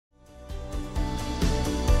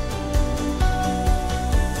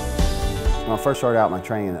When I first started out my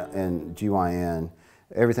training in GYN,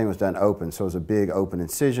 everything was done open, so it was a big open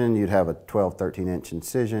incision. You'd have a 12, 13-inch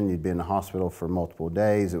incision. You'd be in the hospital for multiple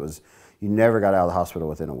days. You never got out of the hospital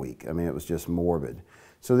within a week. I mean, it was just morbid.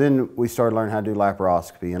 So then we started learning how to do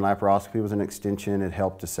laparoscopy, and laparoscopy was an extension. It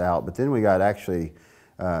helped us out, but then we got actually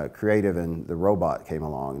creative, and the robot came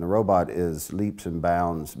along. And the robot is leaps and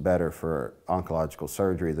bounds better for oncological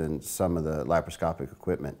surgery than some of the laparoscopic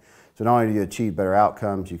equipment. So not only do you achieve better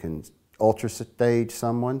outcomes, you can ultrastage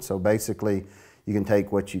someone. So basically, you can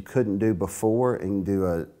take what you couldn't do before and do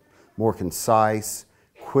a more concise,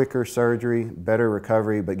 quicker surgery, better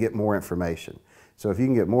recovery, but get more information. So if you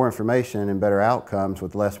can get more information and better outcomes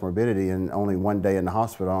with less morbidity and only one day in the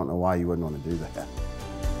hospital, I don't know why you wouldn't want to do that.